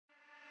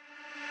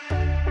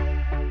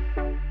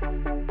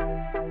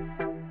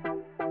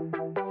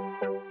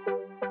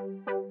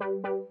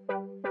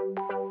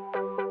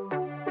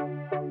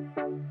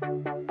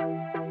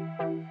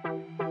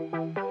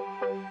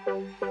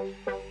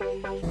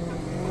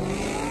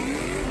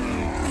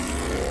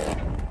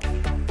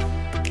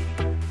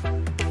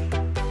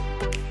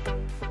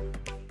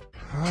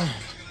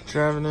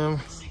Driving them,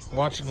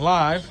 watching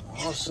live.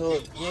 Also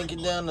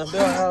yanking down the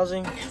bell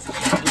housing, get the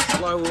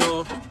flywheel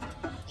off.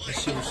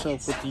 Let's see what's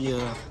up with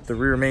the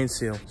rear main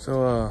seal.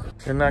 So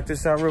gonna knock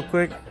this out real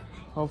quick.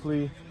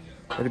 Hopefully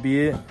that'll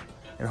be it.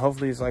 And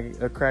hopefully it's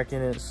like a crack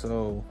in it,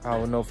 so I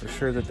will know for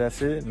sure that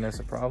that's it and that's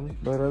a problem.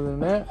 But other than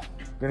that,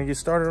 we're gonna get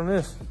started on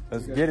this.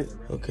 Let's get it.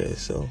 Okay,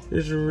 so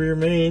here's the rear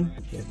main.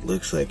 It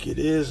looks like it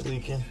is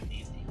leaking.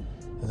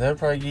 That'll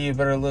probably give you a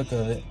better look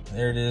of it.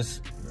 There it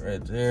is,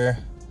 right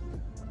there.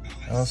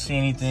 I don't see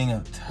anything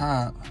up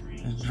top.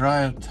 It's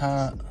dry up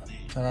top,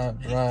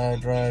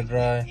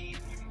 dry.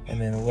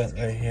 And then wet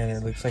right here, and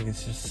it looks like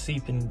it's just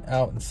seeping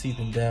out and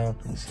seeping down.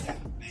 Let's see.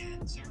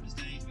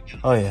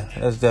 Oh yeah,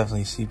 that's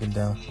definitely seeping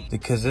down.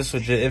 Because this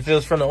would just, if it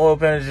was from the oil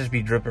pan, it'd just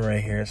be dripping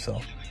right here.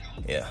 So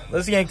yeah,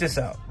 let's yank this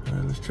out. All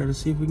right, let's try to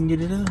see if we can get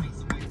it out.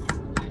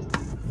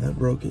 That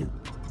broke it.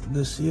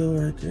 The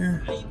seal right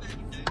there.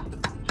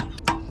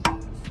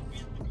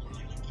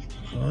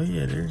 Oh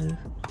yeah, there it is.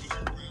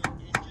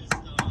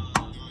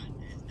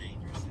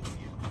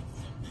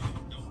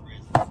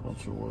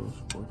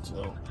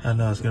 I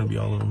know it's gonna be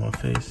all over my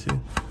face too.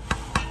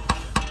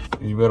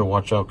 You better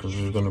watch out because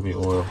there's gonna be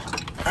oil.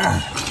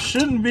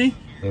 Shouldn't be.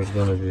 There's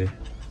gonna be.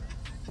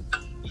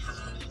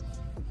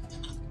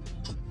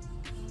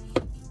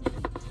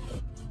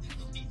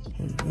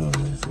 Here we go,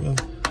 let's go.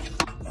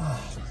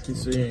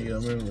 So you ain't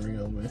got memory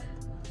on me.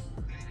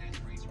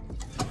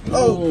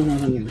 Oh!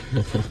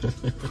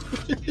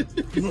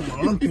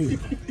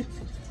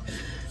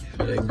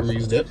 That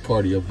greased that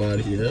part of your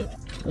body up.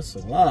 That's a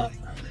lot.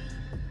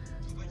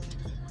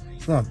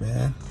 It's not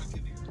bad.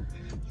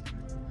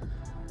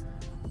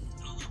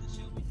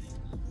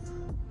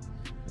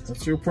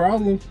 That's your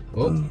problem.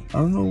 Oh. I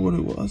don't know what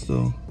it was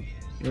though.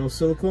 You know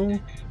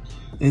silicone?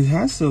 It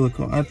has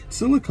silicone. I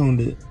siliconed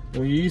it.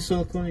 When you use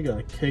silicone, you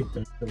gotta cake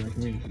that like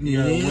me. You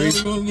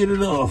gotta gonna get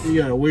it off. You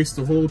gotta waste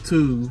the whole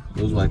tube.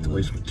 Those like to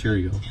waste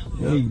material.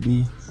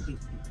 Maybe.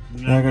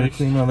 Now I gotta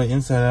clean all the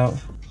inside out.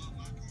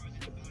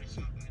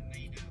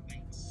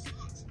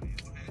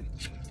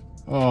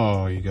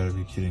 Oh, you gotta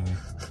be kidding me.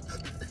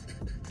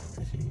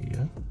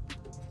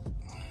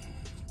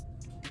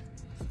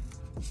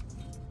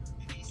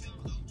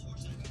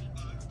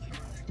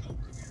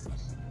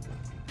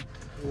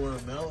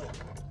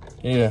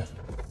 Yeah.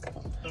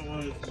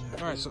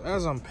 Alright, so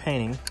as I'm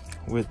painting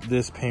with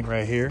this paint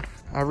right here,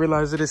 I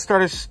realized that it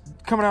started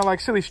coming out like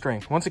silly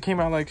string. Once it came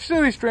out like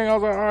silly string, I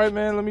was like, all right,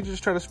 man, let me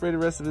just try to spray the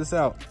rest of this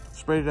out.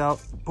 Sprayed it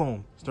out,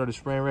 boom, started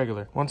spraying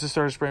regular. Once it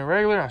started spraying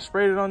regular, I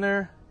sprayed it on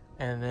there,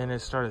 and then it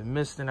started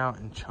misting out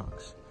in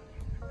chunks.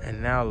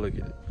 And now look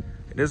at it.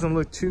 It doesn't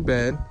look too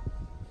bad.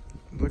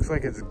 It looks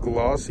like it's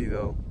glossy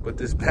though, but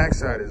this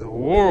backside is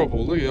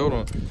horrible. Look at it, hold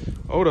on.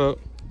 Hold up.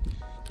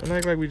 Don't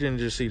act like we didn't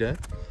just see that.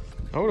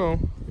 Hold on,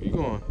 where you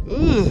going?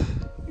 Ugh,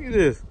 look at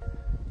this.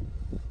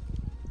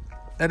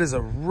 That is a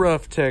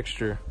rough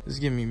texture. This is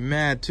getting me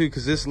mad too,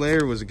 because this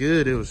layer was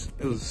good. It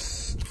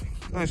was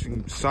nice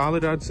and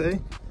solid, I'd say.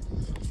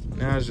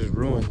 Now it's just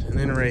ruined. And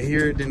then right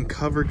here, it didn't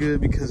cover good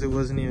because it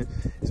wasn't even,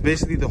 it's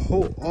basically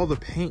all the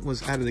paint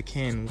was out of the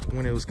can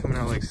when it was coming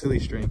out like silly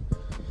string.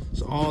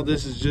 So all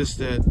this is just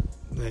that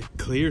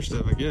clear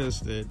stuff, I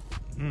guess, that,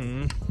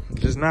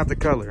 just not the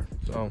color.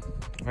 So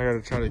I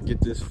gotta try to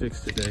get this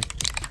fixed today.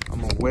 I'm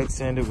gonna wet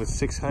sand it with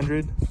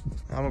 600.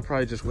 I'm gonna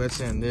probably just wet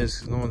sand this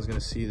because no one's gonna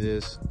see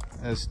this.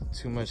 That's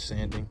too much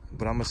sanding.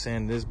 But I'm gonna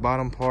sand this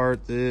bottom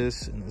part,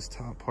 this, and this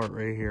top part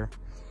right here.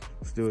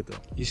 Let's do it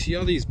though. You see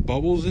all these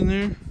bubbles in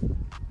there?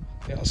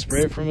 Yeah, I'll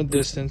spray it from a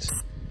distance.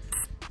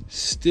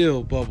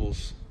 Still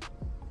bubbles.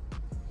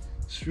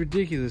 It's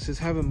ridiculous. It's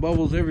having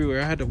bubbles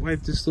everywhere. I had to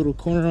wipe this little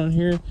corner on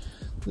here.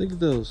 Look at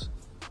those.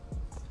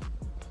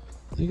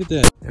 Look at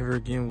that. Never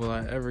again will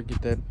I ever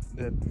get that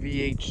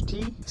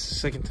VHT. It's the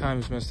second time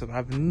it's messed up.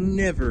 I've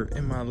never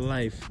in my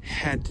life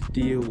had to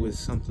deal with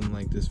something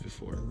like this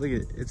before. Look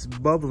at it. It's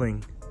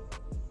bubbling.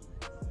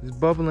 It's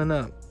bubbling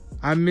up.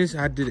 I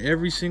did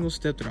every single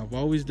step that I've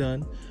always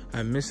done.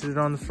 I missed it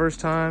on the first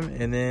time,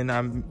 and then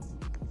I'm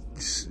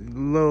a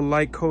little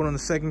light coat on the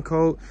second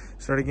coat.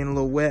 Started getting a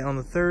little wet on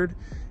the third,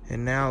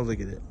 and now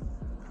look at it.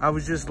 I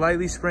was just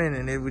lightly spraying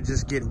and it would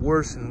just get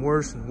worse and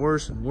worse and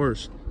worse and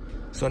worse.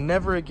 So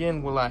never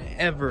again will I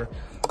ever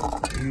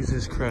use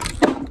this crap.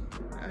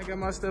 I got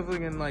my stuff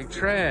looking like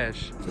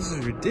trash. This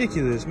is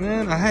ridiculous,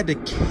 man. I had to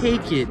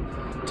cake it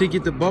to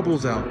get the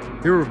bubbles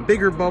out. There were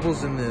bigger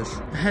bubbles than this.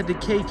 I had to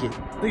cake it.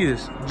 Look at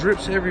this,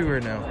 drips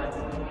everywhere now.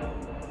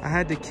 I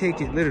had to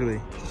cake it,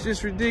 literally. It's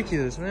just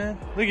ridiculous, man.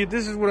 Look at,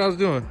 this is what I was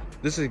doing.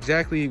 This is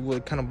exactly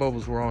what kind of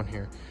bubbles were on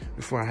here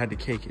before I had to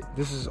cake it.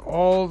 This is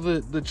all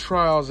the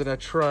trials that I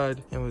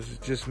tried and was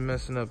just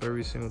messing up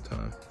every single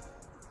time.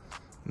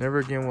 Never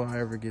again will I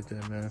ever get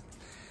that, man.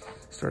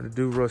 Start to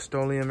do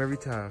Rust-Oleum every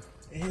time.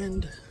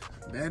 And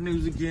bad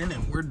news again,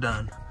 and we're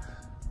done.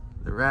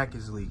 The rack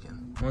is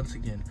leaking once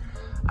again.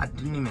 I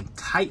didn't even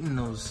tighten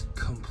those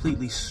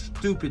completely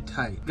stupid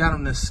tight. Got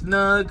them to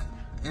snug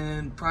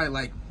and probably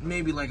like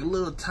maybe like a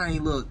little tiny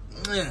little,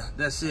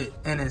 that's it.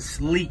 And it's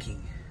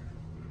leaking.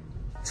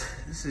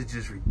 This is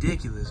just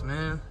ridiculous,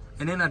 man.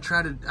 And then I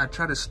try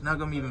to snug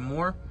them even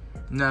more.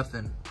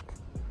 Nothing.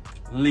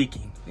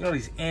 Leaking. You know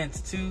these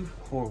ants too?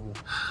 Horrible.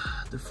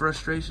 The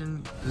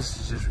frustration, this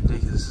is just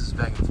ridiculous. This is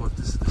back and forth.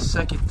 This is the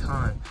second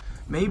time.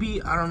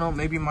 Maybe, I don't know,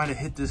 maybe it might have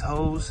hit this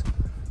hose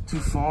too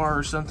far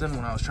or something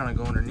when I was trying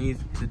to go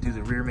underneath to do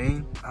the rear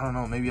main. I don't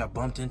know, maybe I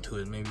bumped into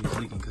it. Maybe it's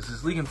leaking because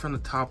it's leaking from the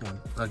top one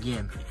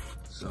again.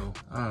 So,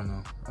 I don't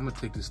know. I'm gonna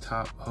take this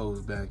top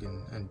hose back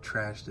and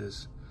trash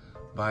this,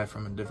 buy it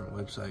from a different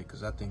website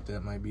because I think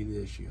that might be the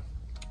issue.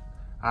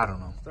 I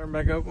don't know. Starting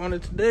back up on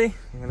it today.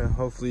 I'm gonna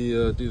hopefully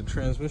do the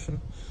transmission.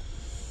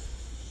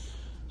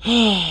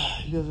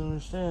 You guys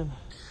understand?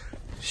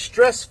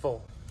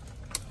 Stressful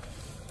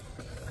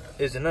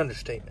is an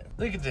understatement.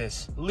 Look at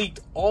this. Leaked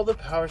all the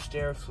power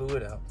steering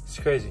fluid out. It's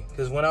crazy.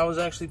 Because when I was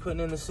actually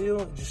putting in the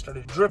seal, it just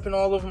started dripping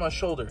all over my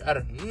shoulder out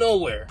of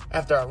nowhere.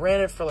 After I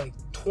ran it for like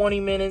 20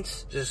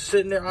 minutes, just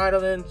sitting there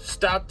idling,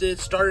 stopped it,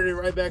 started it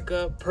right back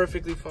up,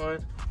 perfectly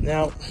fine.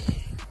 Now,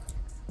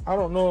 I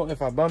don't know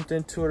if I bumped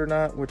into it or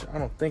not, which I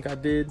don't think I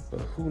did, but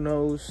who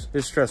knows?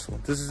 It's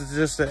stressful. This is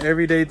just an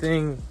everyday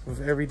thing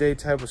with everyday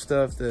type of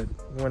stuff that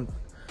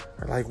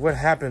what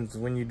happens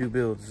when you do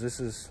builds. This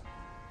is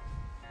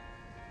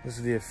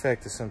the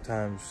effect of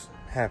sometimes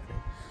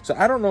happening. So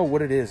I don't know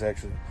what it is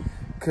actually,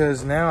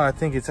 because now I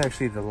think it's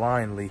actually the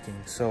line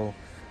leaking. So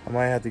I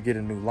might have to get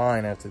a new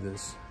line after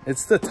this.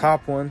 It's the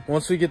top one.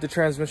 Once we get the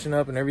transmission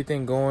up and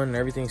everything going and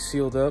everything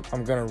sealed up,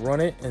 I'm gonna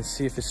run it and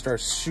see if it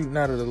starts shooting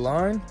out of the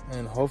line,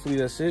 and hopefully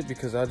that's it,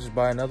 because I'll just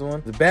buy another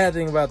one. The bad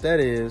thing about that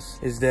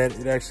is that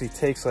it actually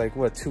takes like,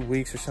 what, 2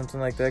 weeks or something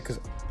like that, because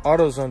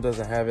AutoZone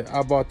doesn't have it.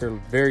 I bought their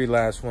very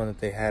last one that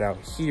they had out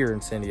here in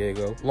San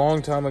Diego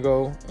long time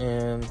ago,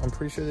 and I'm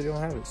pretty sure they don't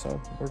have it,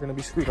 so we're gonna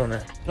be screwed on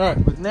that. All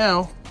right, but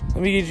now let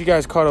me get you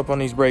guys caught up on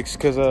these brakes,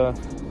 because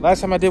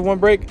last time I did one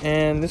brake,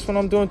 and this one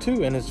I'm doing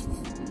two, and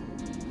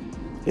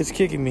it's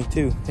kicking me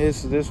too.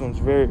 This one's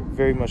very,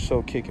 very much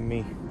so kicking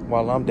me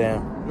while I'm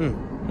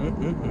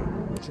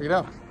down. Check it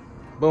out.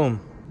 Boom.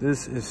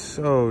 This is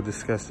so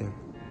disgusting.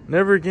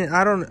 Never again.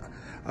 I don't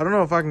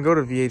know if I can go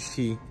to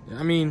VHT.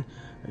 I mean,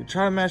 I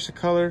try to match the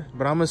color,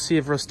 but I'm gonna see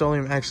if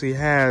Rust-Oleum actually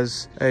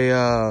has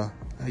a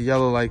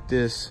yellow like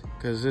this,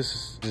 because this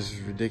is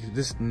just ridiculous.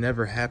 This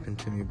never happened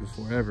to me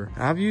before, ever.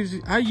 I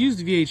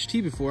used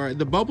VHT before.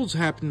 The bubbles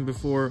happened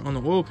before on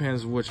the oil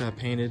pans, which I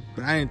painted,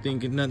 but I didn't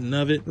think nothing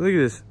of it. Look at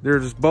this.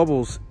 There's just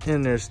bubbles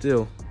in there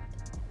still.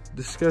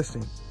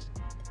 Disgusting.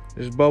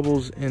 There's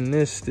bubbles in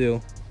this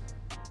still.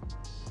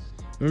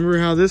 Remember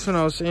how this one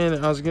I was saying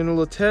I was getting a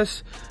little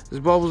test?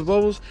 There's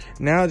bubbles.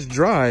 Now it's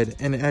dried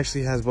and it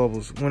actually has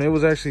bubbles. When it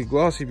was actually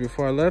glossy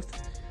before I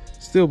left,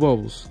 still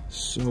bubbles.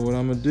 So what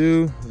I'm gonna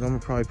do is I'm gonna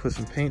probably put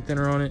some paint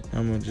thinner on it.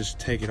 I'm gonna just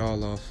take it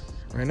all off.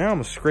 Right now I'm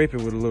gonna scrape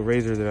it with a little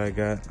razor that I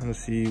got. I'm gonna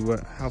see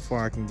how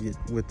far I can get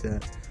with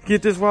that.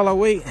 Get this while I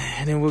wait,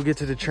 and then we'll get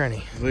to the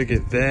tranny. Look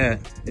at that.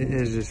 It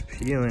is just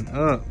peeling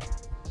up.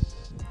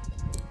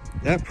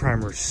 That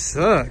primer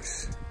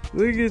sucks.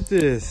 Look at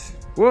this.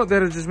 Well,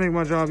 that'll just make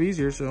my job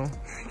easier, so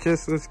I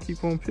guess let's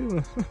keep on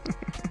peeling.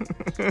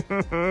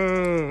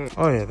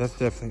 Oh yeah,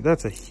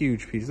 that's a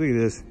huge piece. Look at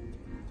this.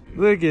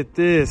 Look at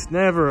this.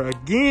 Never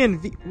again.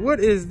 What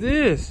is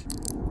this?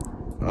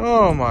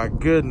 Oh my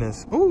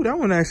goodness. Oh, that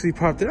one actually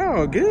popped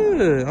out.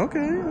 Good.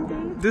 Okay.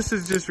 This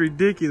is just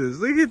ridiculous.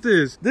 Look at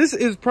this. This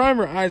is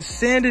primer. I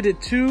sanded it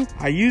too.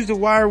 I used a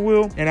wire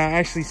wheel and I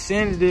actually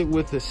sanded it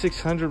with the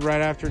 600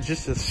 right after,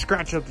 just to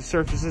scratch up the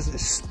surfaces,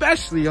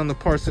 especially on the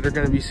parts that are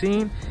going to be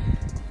seen.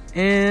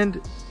 And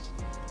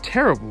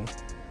terrible.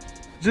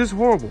 Just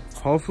horrible.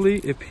 Hopefully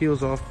it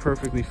peels off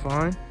perfectly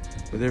fine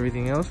with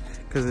everything else,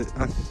 because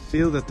I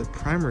feel that the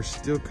primer's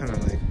still kind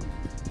of like,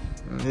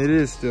 it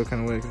is still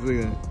kind of wet. Cause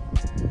look at it.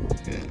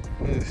 Yeah,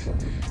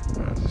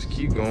 right, let's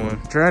keep going.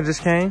 Trad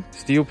just came,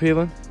 still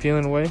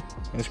peeling away.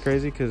 That's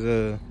crazy,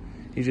 because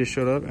he just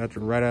showed up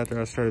right after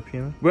I started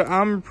peeling. But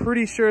I'm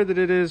pretty sure that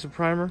it is a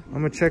primer. I'm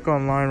gonna check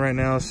online right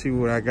now, see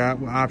what I got,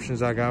 what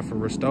options I got for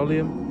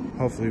Rust-Oleum.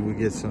 Hopefully we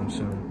get some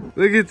soon.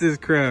 Look at this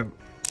crap.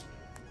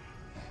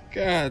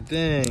 God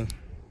dang.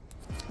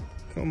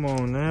 Come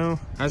on now.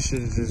 I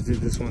should have just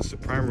did this once the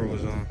primer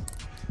was on,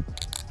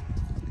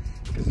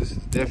 because this is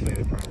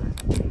definitely the primer.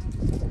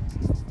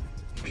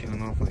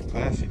 Peeling off like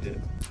glassy dip.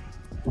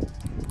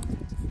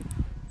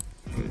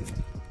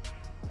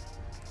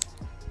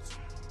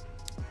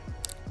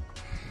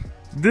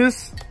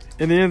 This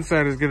and the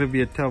inside is gonna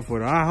be a tough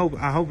one. I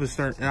hope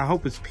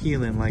it's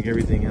peeling like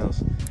everything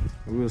else.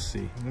 We'll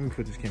see. Let me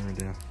put this camera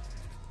down.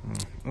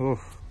 Oh,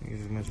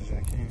 as much as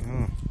I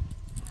can.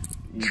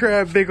 Oh.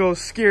 Trap, big old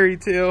scary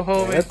tail,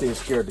 homie. Yeah, that thing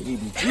scared the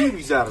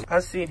EBGBs out of me. I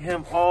seen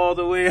him all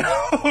the way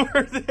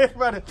over there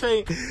by the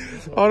paint.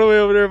 All the way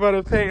over there by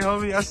the paint,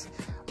 homie. I was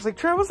like,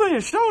 Trap, what's on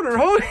your shoulder,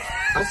 homie?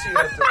 I see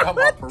that to come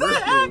out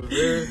peripherals,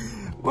 man.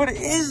 What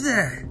is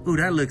that? Ooh,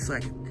 that looks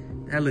like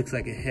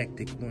a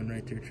hectic one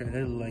right there, Trap.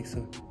 That looks like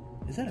some.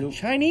 Is that a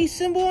Chinese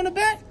symbol on the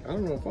back? I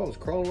don't know if I was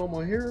crawling on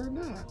my hair or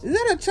not. Is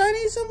that a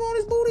Chinese symbol on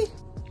his booty?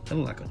 That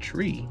look like a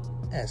tree.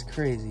 That's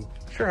crazy.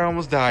 Sure, I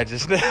almost died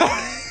just now.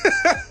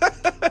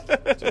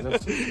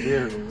 That's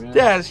scary, man.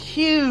 That's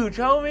huge,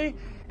 homie.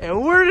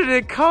 And where did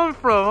it come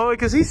from, homie?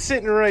 Because he's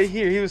sitting right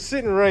here. He was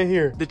sitting right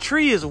here. The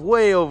tree is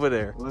way over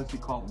there. Unless he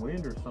caught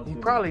wind or something.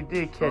 He probably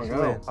did catch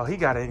wind. Oh, he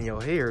got it in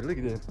your hair. Look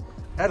at this.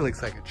 That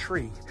looks like a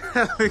tree.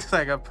 That looks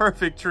like a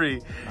perfect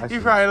tree. He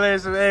probably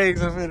laid some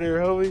eggs up in there,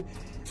 homie.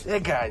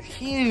 That guy's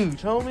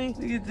huge, homie.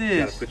 Look at this.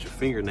 You gotta put your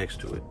finger next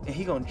to it. And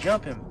he gonna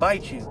jump and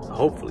bite you.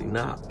 Hopefully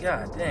not.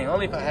 God dang,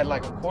 only if I had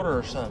like a quarter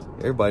or something.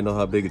 Everybody know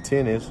how big a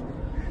 10 is.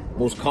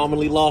 Most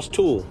commonly lost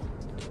tool.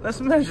 Let's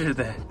measure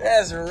that.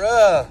 That's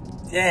rough.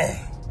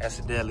 Dang, that's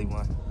a deadly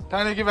one.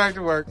 Time to get back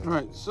to work. All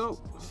right, so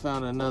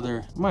found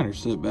another minor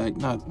setback.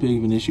 Not big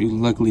of an issue.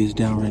 Luckily it's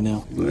down right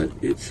now, but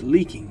it's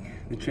leaking.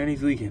 The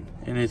tranny's leaking,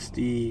 and it's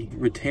the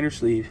retainer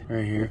sleeve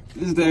right here.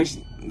 This is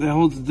that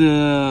holds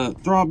the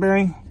throttle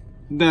bearing.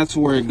 That's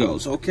where it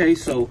goes. Okay,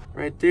 so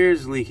right there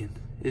is leaking.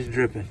 It's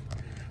dripping.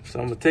 So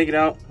I'm gonna take it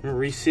out. I'm gonna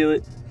reseal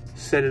it,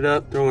 set it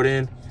up, throw it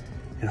in,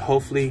 and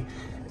hopefully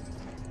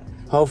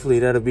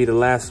that'll be the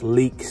last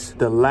leak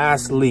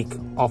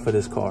off of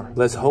this car.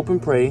 Let's hope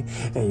and pray,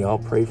 and y'all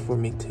pray for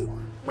me too.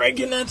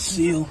 Breaking that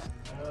seal.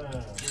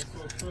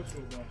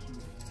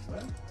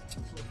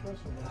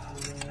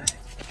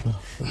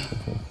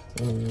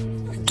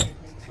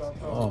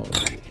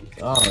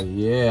 Oh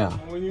yeah.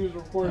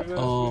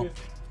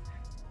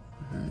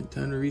 All right,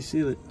 time to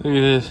reseal it. Look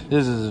at this.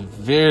 This is a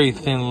very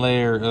thin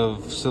layer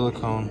of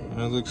silicone. And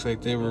it looks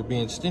like they were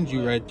being stingy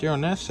right there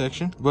on that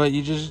section. But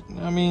you just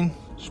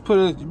put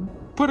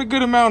a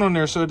good amount on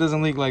there so it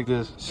doesn't leak like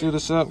this. Seal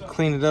this up,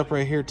 clean it up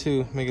right here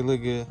too, make it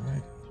look good. All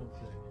right.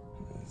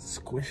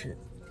 Squish it.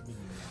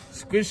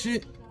 Squish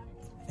it.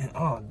 And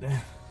oh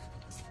damn.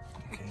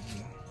 Okay.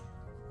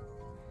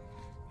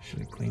 Should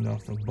have cleaned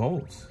off the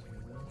bolts.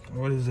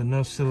 What is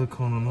enough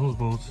silicone on those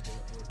bolts?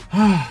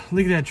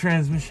 Look at that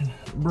transmission.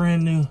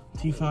 Brand new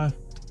T5.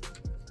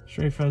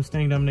 Straight from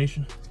Sting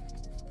Domination.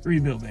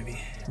 Rebuild, baby.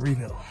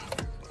 Rebuild.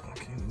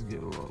 Okay, let's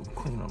get a little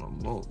clean on the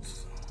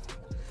bolts.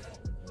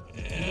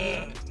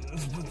 Yeah,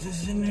 let's put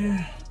this in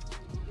there.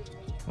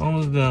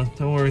 Almost done.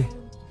 Don't worry.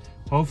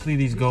 Hopefully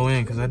these go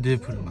in, because I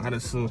did put a lot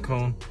of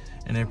silicone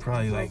and they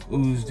probably like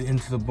oozed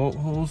into the bolt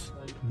holes.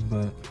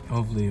 But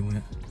hopefully it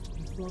went.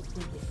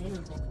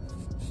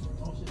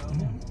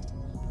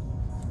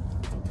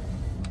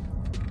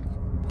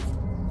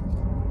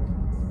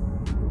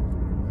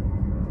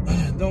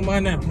 Don't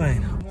mind that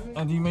plane.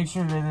 Do you make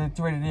sure that it's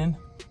threaded in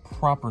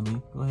properly?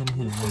 Go ahead and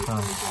hit it one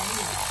time.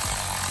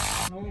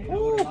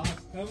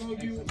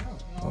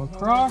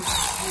 Across.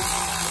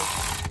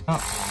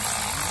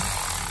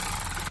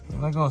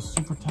 That goes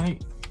super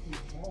tight.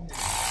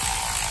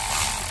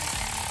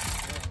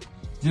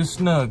 Just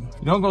snug.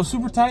 You don't go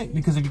super tight,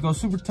 because if you go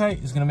super tight,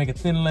 it's gonna make a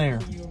thin layer.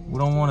 We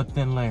don't want a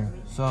thin layer.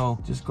 So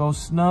just go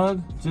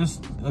snug,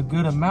 just a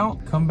good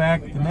amount. Come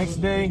back the next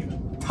day,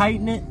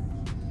 tighten it,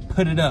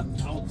 put it up.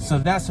 So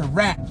that's a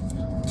wrap.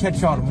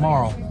 Catch y'all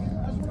tomorrow.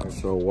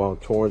 So while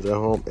Torrance at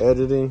home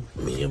editing,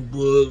 me and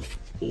Bug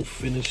will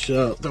finish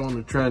up throwing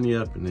the tranny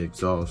up in the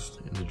exhaust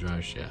and the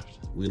drive shaft.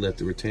 We let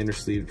the retainer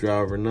sleeve dry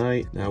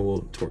overnight. Now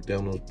we'll torque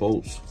down those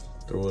bolts,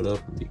 throw it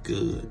up, and be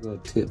good. We're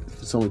gonna tip,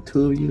 if it's only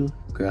 2 of you,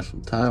 grab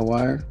some tie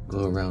wire,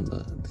 go around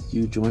the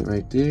U-joint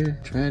right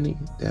there, tranny.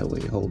 That way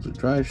it holds the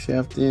drive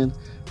shaft in,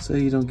 so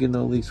you don't get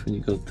no leaks when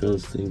you go throw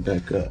this thing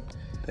back up.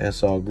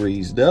 That's all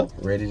greased up,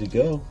 ready to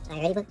go. Are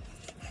you ready, Bug?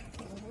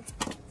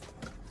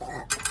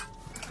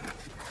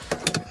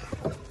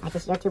 I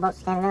just your 2 bolts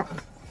standing up.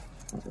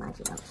 There's my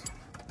 2 bolts.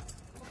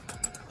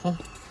 Okay,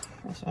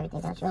 make sure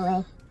everything's out your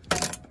way.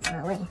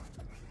 Out way.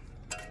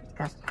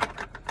 Cross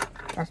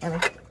over.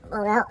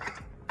 Blow it out.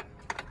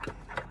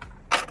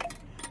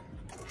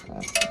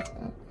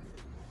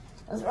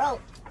 Let's roll.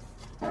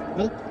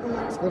 Ready?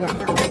 Scoot it up.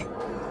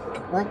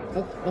 1,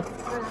 2, 3.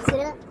 Scoot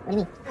it up? What do you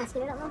mean?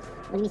 Scoot it up, Mom.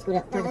 What do you mean scoot it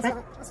up? No,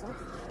 this one.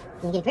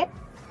 Can you get a grip?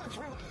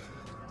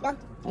 Go.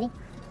 Ready?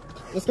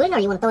 Just scoot it, or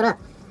you want to throw it up?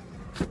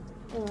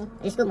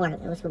 Just scoot more.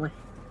 Let's scoot more.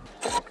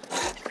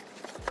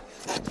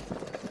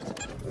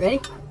 Ready?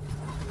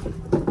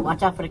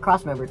 Watch out for the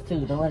cross members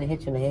too. Don't let it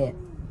hit you in the head.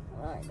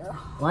 Alright, go.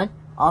 1.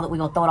 We're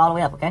gonna throw it all the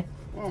way up, okay?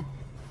 Yeah.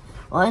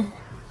 1,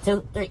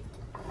 2, 3.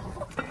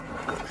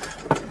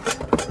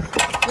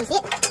 You see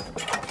it?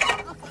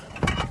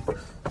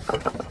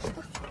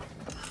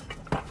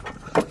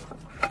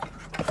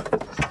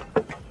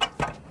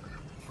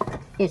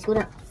 Here, scoot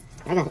up.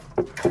 I got it.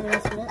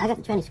 I got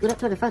the tranny. Scoot up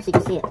toward the front so you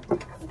can see it.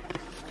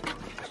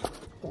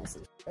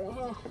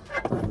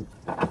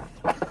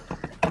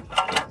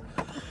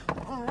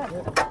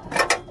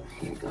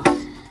 Here you go.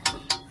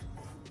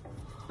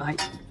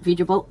 Alright, feed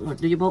your bolt, or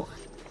do your bolt.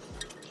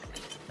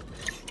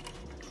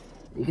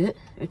 You good?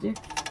 Right there?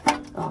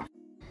 Oh.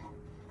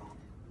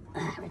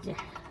 Right there.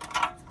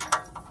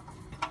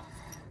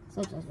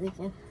 Something's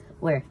leaking.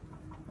 Where?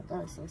 I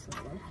thought I saw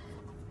something.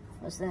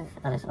 What's that? I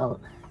thought I saw it.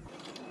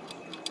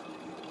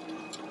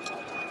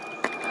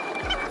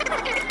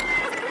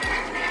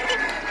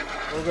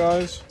 Well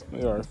guys,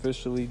 we are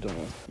officially done.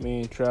 Me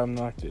and Trav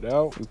knocked it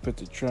out. We put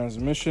the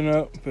transmission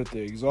up, put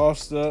the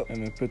exhaust up,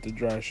 and then put the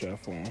dry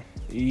shaft on.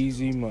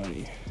 Easy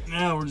money.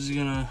 Now we're just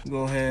gonna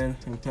go ahead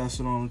and pass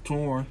it on to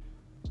Torn,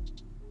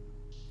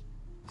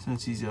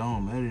 since he's at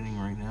home editing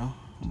right now.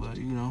 But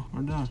you know,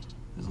 we're done.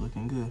 It's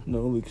looking good.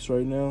 No leaks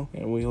right now,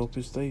 and we hope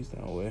it stays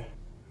that way.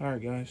 All right,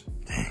 guys.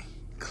 Dang,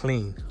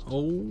 clean.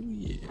 Oh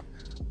yeah.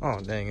 Oh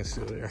dang, it's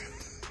still there.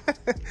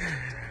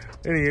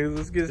 Anyway,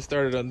 let's get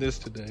started on this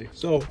today.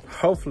 So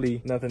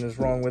hopefully nothing is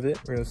wrong with it.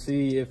 We're gonna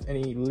see if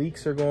any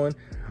leaks are going.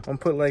 I'm gonna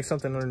put like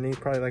something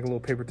underneath, probably like a little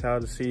paper towel,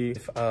 to see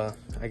if I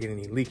get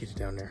any leakage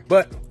down there.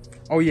 But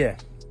oh yeah,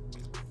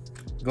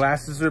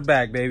 glasses are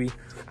back, baby.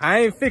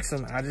 I ain't fix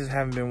them. I just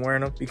haven't been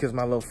wearing them because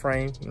my little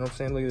frame, you know what I'm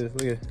saying? Look at this,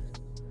 look at it.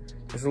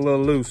 It's a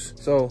little loose,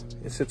 so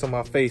it sits on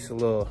my face a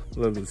little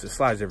loose. It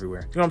slides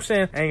everywhere. You know what I'm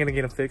saying? I ain't gonna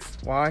get them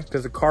fixed. Why?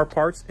 Because of car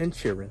parts and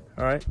children,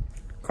 all right?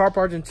 Car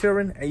parts and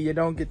children, and you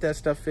don't get that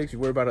stuff fixed, you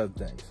worry about other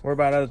things. Worry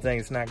about other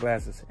things, not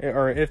glasses.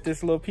 Or if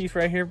this little piece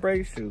right here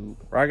breaks, shoot.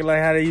 Rocket like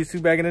how they used to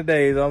back in the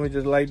days, only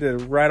just like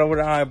this, right over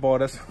the eyeball.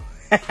 That's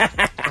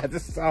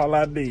all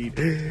I need.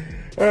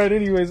 All right,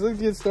 anyways, let's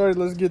get started.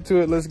 Let's get to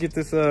it. Let's get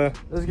this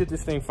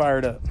thing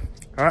fired up.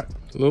 All right,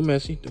 a little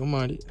messy, don't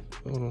mind it.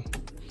 Hold on.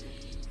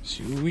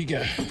 See what we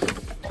got.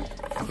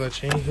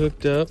 Clutch ain't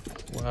hooked up.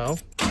 Wow.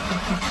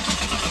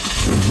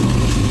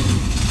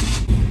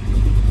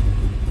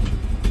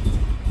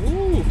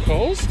 Ooh,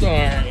 cold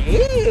start. Ooh.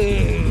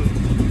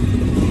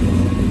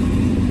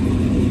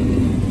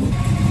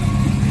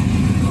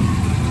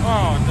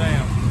 Oh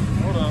damn.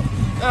 Hold up.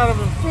 That would have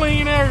been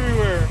flinging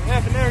everywhere,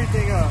 effing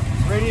everything up.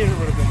 Radiator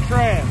would have been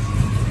trash.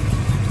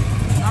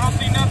 I don't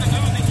see nothing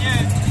losing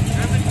yet.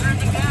 Nothing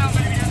dripping down,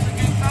 baby. That's a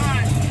good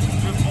sign.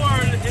 Before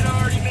it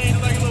already made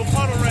like a little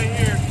puddle right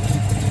here.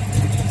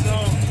 So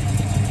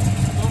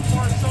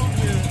far so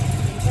good.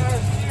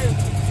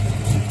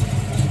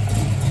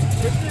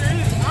 If there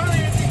is, I don't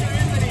even think there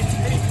is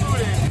any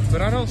fluid in it.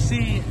 But I don't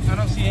see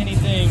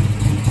anything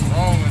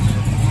wrong with it.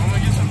 I'm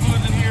gonna get some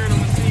fluid in here and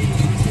I'm gonna see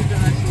if it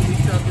actually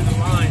leaks out through the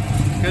line.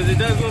 Because it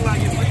does look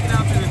like it's leaking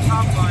out through the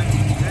top line. As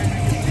you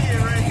can see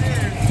it right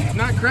there. It's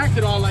not cracked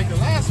at all like the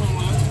last one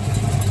was.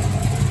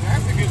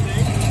 That's a good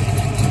thing.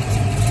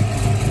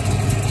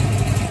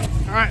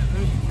 All right,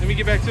 let me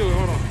get back to it.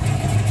 Hold on.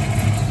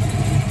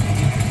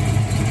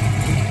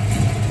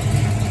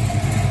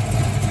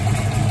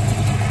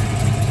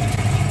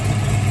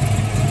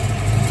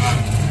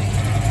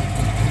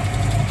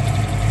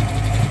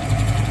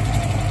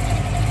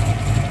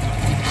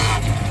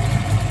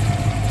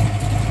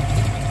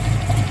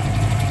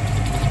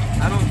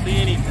 I don't see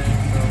anything,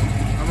 so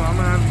I'm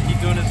gonna have to keep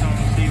doing this. I'm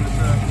gonna see what's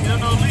up. Still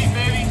no leak,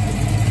 baby.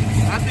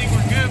 I think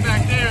we're good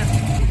back there.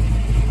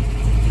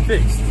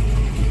 Fixed.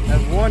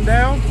 That's one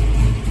down,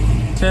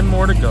 10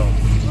 more to go. All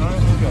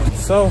right, let's go.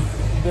 So,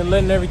 been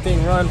letting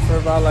everything run for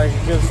about like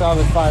a good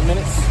solid 5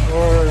 minutes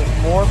or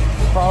more,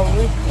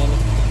 probably. And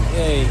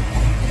hey,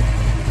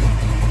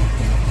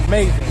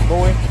 amazing,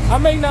 boy. I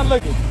may not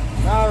look it.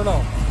 I don't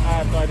know.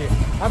 I have no idea.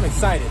 I'm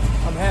excited.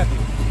 I'm happy.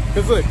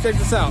 Cause look, check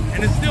this out.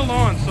 And it's still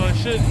on, so it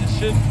should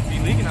be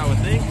leaking, I would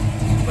think.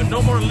 But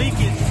no more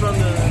leakage from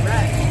the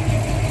rack.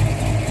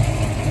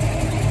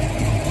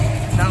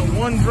 Not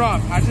one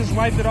drop. I just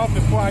wiped it off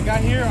before I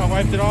got here. I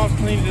wiped it off,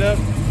 cleaned it up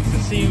to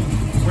see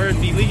where it'd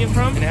be leaking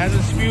from. And it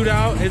hasn't spewed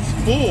out. It's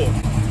full.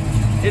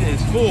 It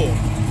is full.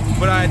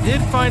 But I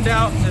did find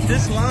out that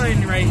this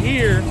line right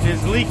here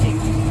is leaking.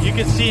 You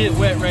can see it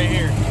wet right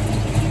here.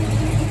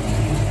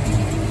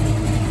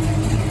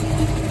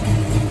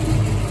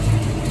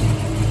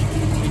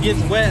 It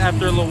gets wet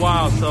after a little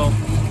while, so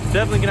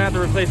definitely gonna have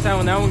to replace that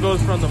one. That one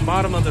goes from the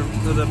bottom of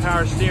the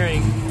power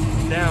steering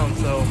down,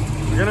 so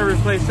we're gonna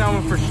replace that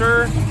one for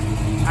sure.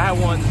 I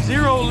want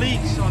 0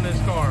 leaks on this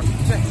car.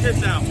 Check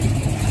this out.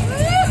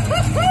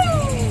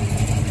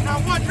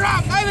 Got one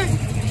drop, baby.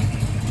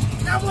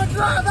 Got one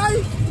drop,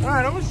 baby. All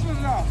right, I'm gonna split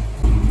it off.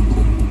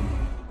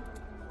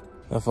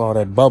 That's all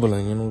that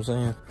bubbling, you know what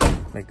I'm saying?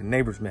 Make the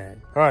neighbors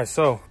mad. All right,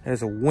 so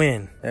there's a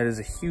win. That is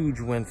a huge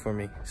win for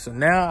me. So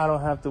now I don't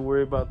have to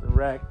worry about the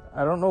rack.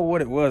 I don't know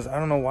what it was. I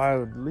don't know why it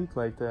would leak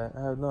like that.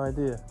 I have no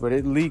idea. But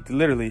it leaked,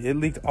 literally. It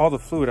leaked all the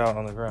fluid out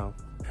on the ground.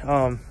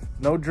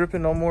 No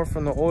dripping no more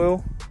from the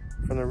oil,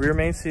 from the rear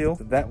main seal.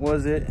 So that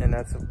was it, and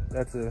that's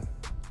a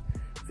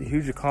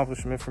huge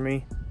accomplishment for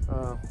me.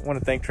 I want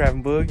to thank Trav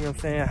and Boog, you know what I'm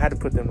saying? I had to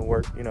put them to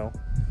work, you know.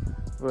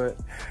 But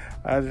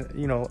I,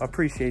 you know,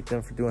 appreciate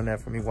them for doing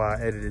that for me while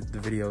I edited the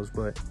videos.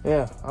 But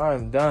yeah, I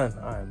am done.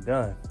 I am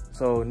done.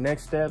 So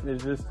next step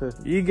is just to,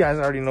 you guys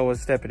already know what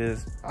step it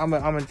is. I'm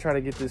gonna try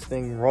to get this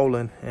thing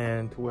rolling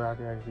and to where I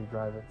can actually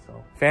drive it.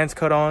 So fans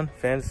cut on,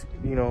 fans,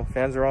 you know,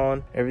 fans are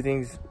on.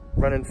 Everything's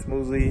running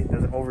smoothly,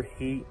 doesn't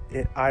overheat.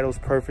 It idles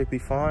perfectly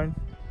fine.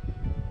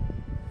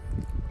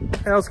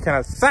 What else can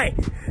I say?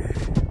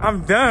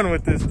 I'm done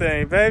with this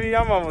thing, baby.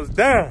 I'm almost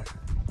done.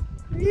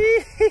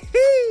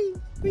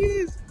 Look at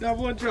this. Not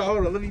one drop.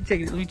 Hold on, let me check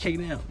it. Let me check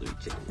it out.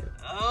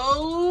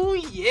 Oh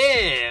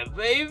yeah,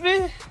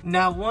 baby.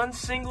 Not one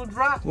single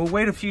drop. We'll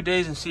wait a few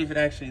days and see if it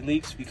actually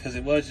leaks, because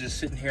it was just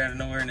sitting here out of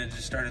nowhere and it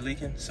just started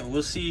leaking. So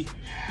we'll see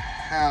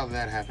how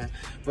that happened.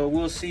 But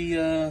we'll see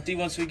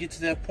once we get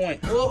to that point.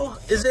 Oh,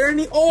 is there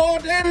any oil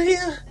down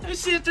here? Let me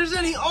see if there's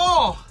any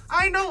oil.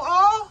 I ain't no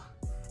oil.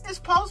 It's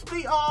supposed to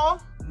be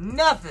oil.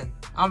 Nothing.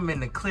 I'm in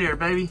the clear,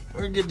 baby.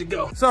 We're good to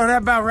go. So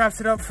that about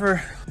wraps it up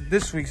for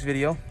this week's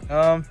video.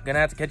 Gonna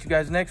have to catch you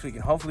guys next week,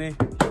 and hopefully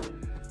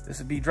this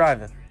will be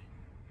driving.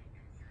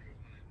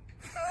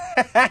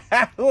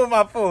 Who am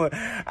I fooling?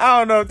 I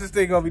don't know if this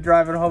thing gonna be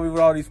driving, hopefully,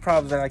 with all these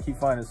problems that I keep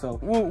finding. So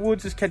we'll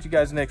just catch you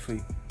guys next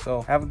week.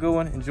 So have a good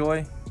one.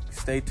 Enjoy.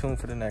 Stay tuned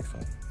for the next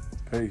one.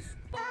 Peace.